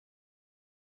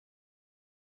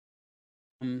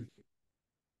Um,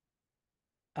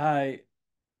 I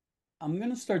I'm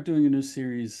gonna start doing a new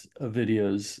series of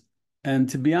videos, and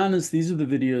to be honest, these are the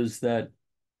videos that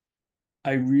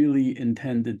I really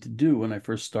intended to do when I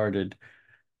first started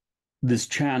this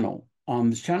channel.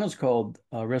 This channel is called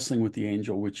Wrestling with the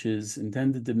Angel, which is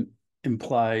intended to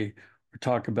imply or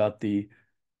talk about the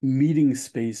meeting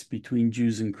space between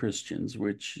Jews and Christians,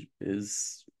 which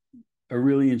is a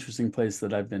really interesting place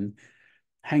that I've been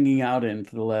hanging out in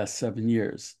for the last 7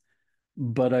 years.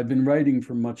 But I've been writing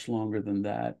for much longer than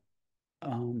that.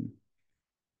 Um,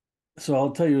 So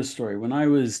I'll tell you a story. When I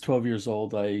was 12 years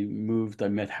old, I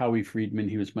met Howie Friedman.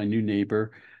 He was my new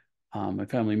neighbor. My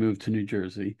family moved to New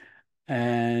Jersey.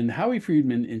 And Howie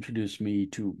Friedman introduced me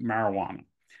to marijuana.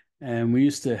 And we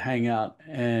used to hang out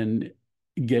and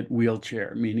get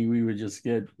wheelchair, meaning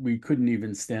we couldn't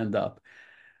even stand up.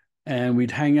 And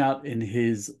we'd hang out in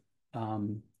his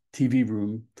TV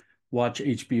room, watch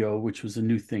HBO, which was a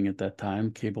new thing at that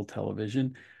time, cable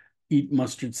television, eat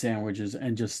mustard sandwiches,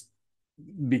 and just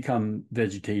become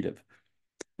vegetative.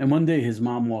 And one day his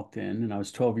mom walked in, and I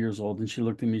was 12 years old, and she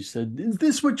looked at me, she said, "Is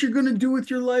this what you're going to do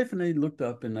with your life?" And I looked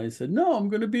up and I said, "No, I'm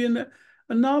going to be a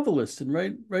novelist and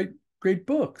write great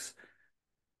books."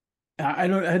 I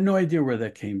had no idea where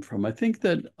that came from. I think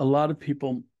that a lot of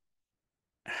people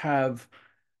have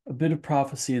a bit of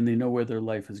prophecy and they know where their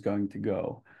life is going to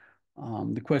go.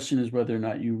 The question is whether or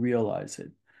not you realize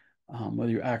it,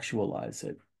 whether you actualize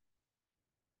it.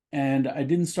 And I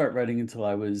didn't start writing until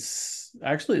I was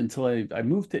actually until I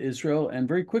moved to Israel, and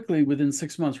very quickly, within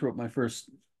 6 months, wrote my first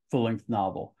full-length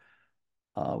novel,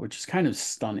 which is kind of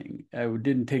stunning. I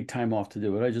didn't take time off to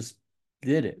do it. I just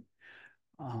did it.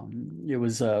 It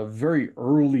was a very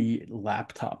early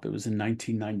laptop. It was in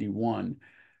 1991.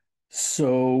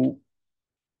 So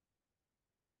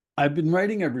I've been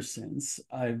writing ever since.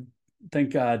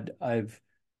 Thank God,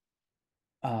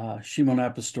 Shimon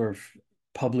Apostolf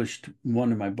published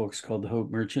one of my books called The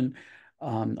Hope Merchant.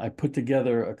 I put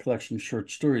together a collection of short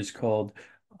stories called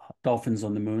Dolphins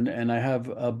on the Moon, and I have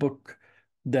a book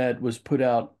that was put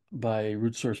out by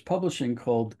Root Source Publishing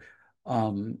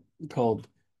um, called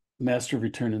Master of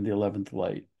Return in the 11th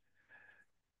Light.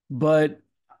 But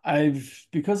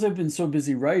because I've been so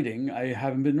busy writing, I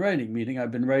haven't been writing, meaning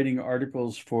I've been writing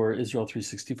articles for Israel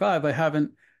 365. I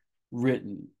haven't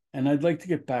written. And I'd like to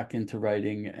get back into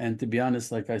writing. And to be honest,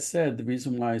 like I said, the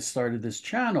reason why I started this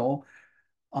channel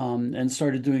and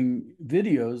started doing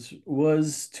videos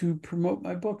was to promote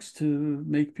my books, to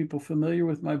make people familiar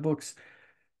with my books.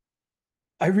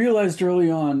 I realized early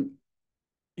on,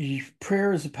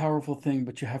 prayer is a powerful thing,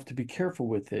 but you have to be careful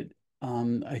with it.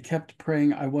 I kept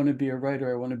praying, I want to be a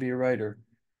writer, I want to be a writer.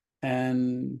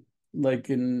 And like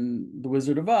in The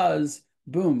Wizard of Oz,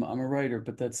 boom, I'm a writer,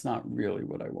 but that's not really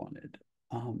what I wanted.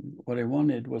 What I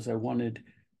wanted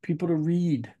people to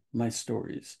read my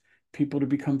stories, people to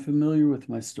become familiar with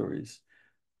my stories.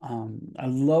 I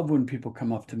love when people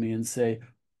come up to me and say,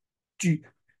 "Gee,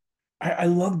 I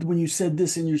loved when you said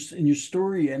this in your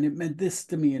story, and it meant this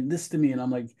to me and this to me." And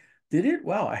I'm like, "Did it?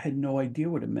 Wow, I had no idea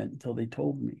what it meant until they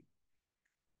told me."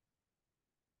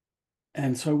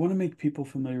 And so I want to make people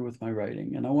familiar with my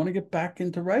writing and I want to get back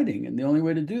into writing. And the only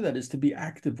way to do that is to be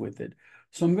active with it.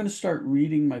 So I'm going to start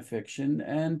reading my fiction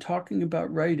and talking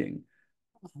about writing.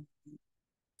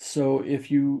 So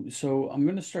I'm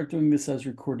going to start doing this as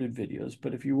recorded videos,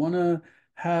 but if you want to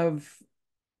have,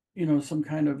 some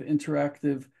kind of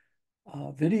interactive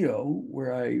video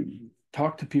where I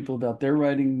talk to people about their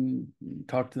writing,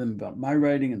 talk to them about my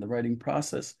writing and the writing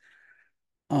process,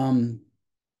 um,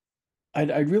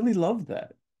 I'd really love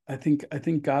that. I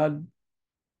think God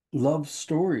loves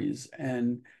stories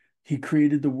and he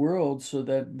created the world so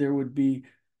that there would be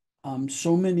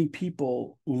so many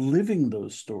people living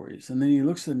those stories. And then he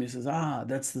looks at them and he says, "Ah,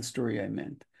 that's the story I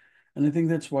meant." And I think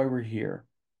that's why we're here.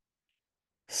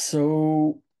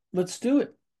 So let's do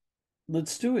it.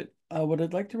 Let's do it. What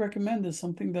I'd like to recommend is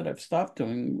something that I've stopped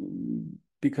doing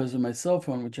because of my cell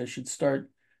phone, which I should start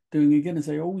doing again, is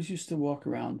I always used to walk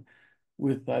around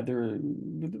with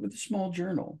with a small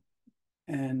journal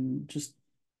and just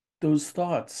those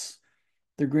thoughts.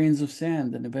 They're grains of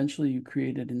sand, and eventually you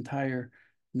create an entire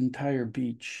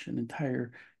beach, an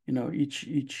entire,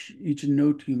 each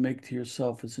note you make to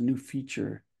yourself is a new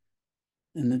feature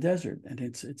in the desert, and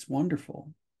it's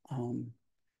wonderful. Um,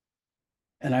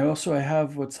 and I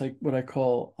have what I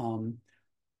call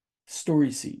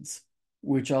story seeds,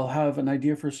 which I'll have an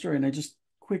idea for a story, and I just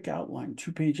quick outline,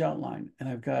 2-page outline, and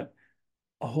I've got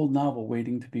a whole novel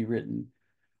waiting to be written.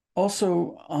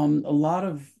 Also, a lot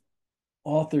of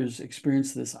authors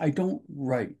experience this. I don't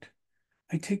write.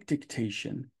 I take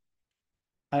dictation.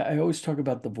 I always talk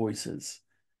about the voices.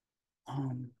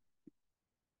 um,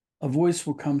 a voice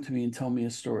will come to me and tell me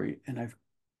a story, and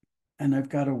I've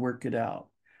got to work it out.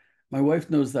 My wife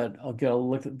knows that I'll get a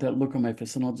look at that look on my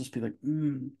face, and I'll just be like,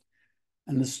 and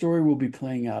the story will be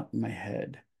playing out in my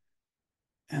head.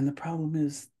 And the problem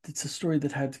is, it's a story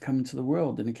that had to come into the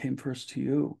world, and it came first to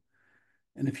you.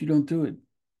 And if you don't do it,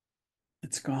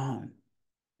 it's gone.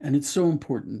 And it's so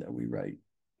important that we write,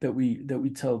 that we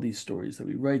tell these stories, that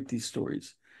we write these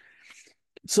stories.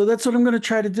 So that's what I'm going to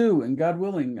try to do. And God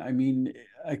willing, I mean,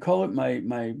 I call it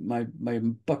my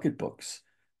bucket books.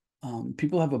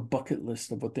 People have a bucket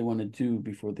list of what they want to do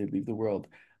before they leave the world.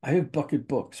 I have bucket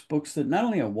books, books that not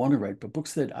only I want to write, but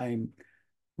books that I'm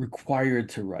required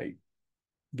to write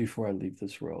before I leave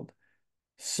this world.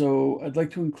 So I'd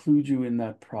like to include you in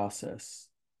that process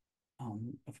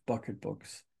of bucket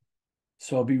books.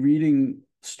 So I'll be reading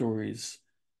stories,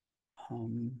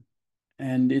 um,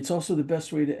 and it's also the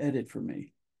best way to edit for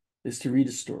me is to read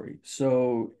a story.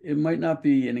 So it might not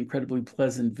be an incredibly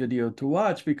pleasant video to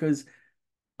watch because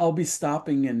I'll be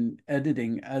stopping and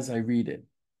editing as I read it.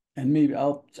 And maybe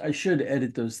I should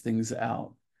edit those things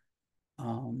out,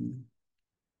 um,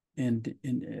 and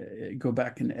go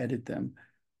back and edit them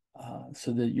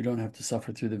so that you don't have to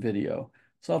suffer through the video.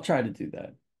 So I'll try to do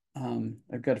that.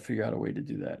 I've got to figure out a way to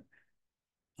do that.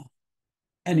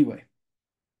 Anyway,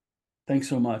 thanks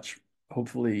so much.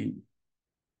 Hopefully,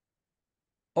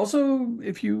 also,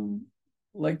 if you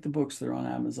like the books, they're on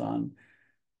Amazon.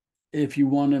 If you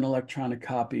want an electronic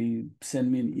copy,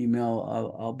 send me an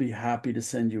email. I'll be happy to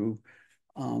send you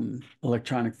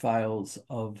electronic files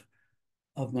of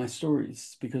my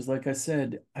stories because, like I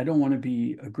said, I don't want to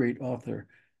be a great author.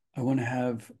 I want to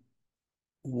have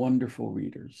wonderful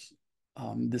readers.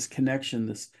 This connection,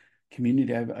 this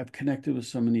community, I've connected with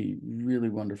so many really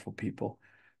wonderful people.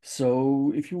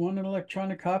 So if you want an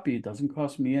electronic copy, it doesn't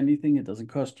cost me anything. It doesn't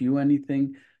cost you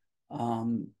anything.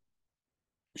 Um,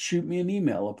 Shoot me an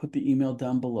email. I'll put the email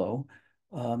down below.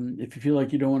 If you feel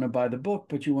like you don't want to buy the book,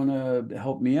 but you want to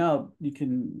help me out, you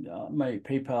can, my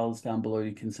PayPal is down below.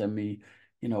 You can send me,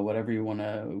 whatever you want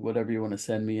to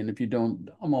send me. And if you don't,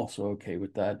 I'm also okay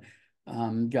with that.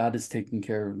 God is taking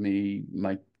care of me.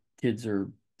 My kids are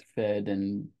fed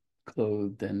and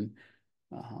clothed, and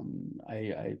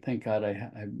I thank God I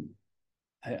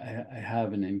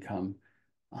have an income.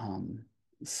 Um,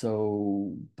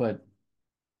 but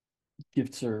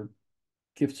gifts are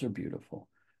gifts are beautiful.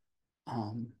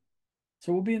 Um,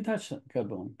 so we'll be in touch, God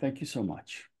willing. Thank you so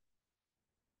much.